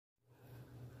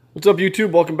What's up YouTube?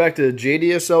 Welcome back to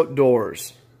JDS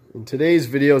Outdoors. In today's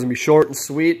video is going to be short and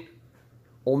sweet,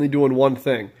 only doing one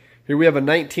thing. Here we have a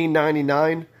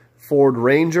 1999 Ford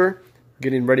Ranger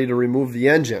getting ready to remove the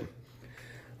engine.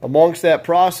 Amongst that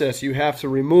process you have to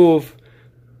remove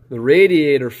the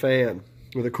radiator fan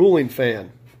or the cooling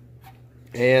fan.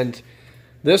 And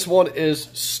this one is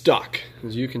stuck.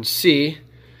 As you can see,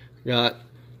 got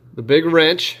the big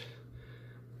wrench.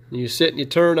 You sit and you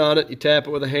turn on it, you tap it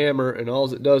with a hammer, and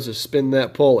all it does is spin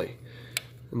that pulley.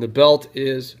 And the belt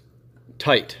is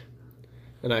tight.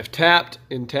 And I've tapped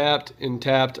and tapped and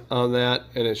tapped on that,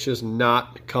 and it's just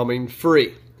not coming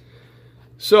free.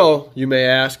 So, you may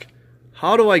ask,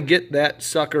 how do I get that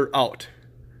sucker out?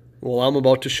 Well, I'm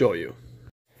about to show you.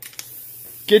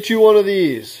 Get you one of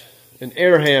these, an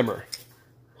air hammer,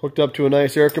 hooked up to a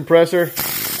nice air compressor,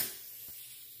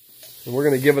 and we're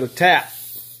going to give it a tap.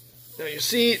 Now you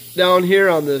see down here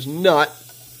on this nut,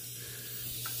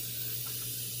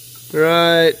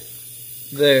 right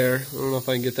there, I don't know if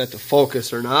I can get that to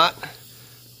focus or not.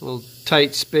 A little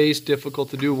tight space, difficult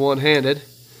to do one-handed.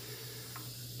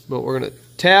 But we're going to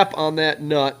tap on that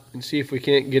nut and see if we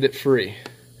can't get it free.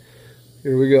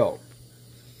 Here we go.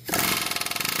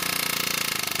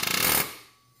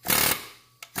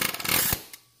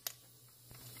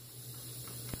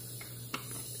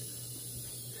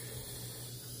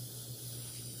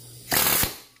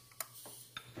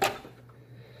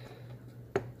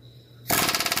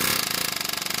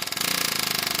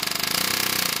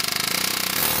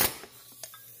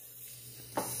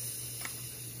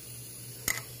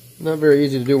 Not very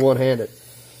easy to do one-handed,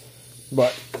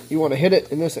 but you want to hit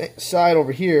it in this side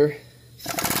over here,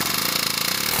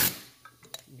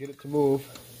 get it to move.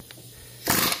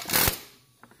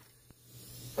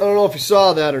 I don't know if you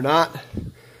saw that or not,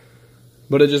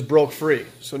 but it just broke free.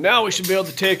 So now we should be able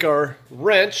to take our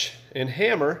wrench and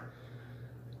hammer,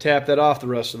 tap that off the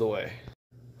rest of the way.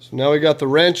 So now we got the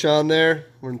wrench on there.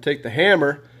 We're going to take the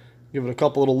hammer, give it a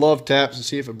couple little love taps and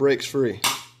see if it breaks free.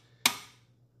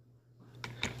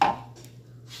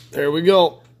 There we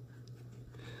go.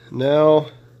 Now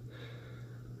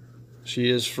she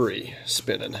is free,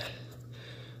 spinning.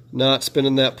 Not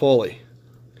spinning that pulley.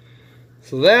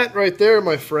 So that right there,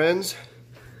 my friends,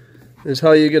 is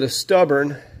how you get a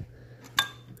stubborn,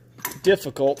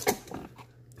 difficult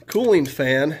cooling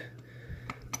fan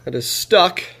that is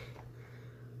stuck.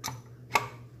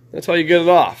 That's how you get it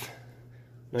off.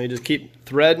 Now you just keep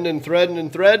threading and threading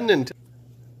and threading and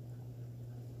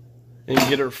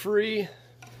get her free.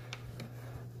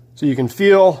 So you can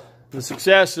feel the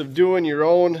success of doing your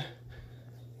own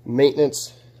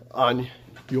maintenance on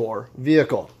your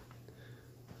vehicle.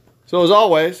 So as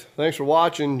always, thanks for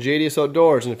watching JDS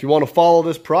Outdoors. And if you want to follow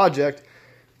this project,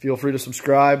 feel free to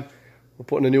subscribe. We're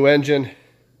putting a new engine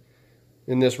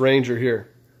in this Ranger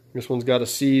here. This one's got a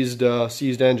seized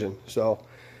engine. So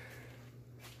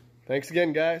thanks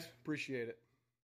again, guys. Appreciate it.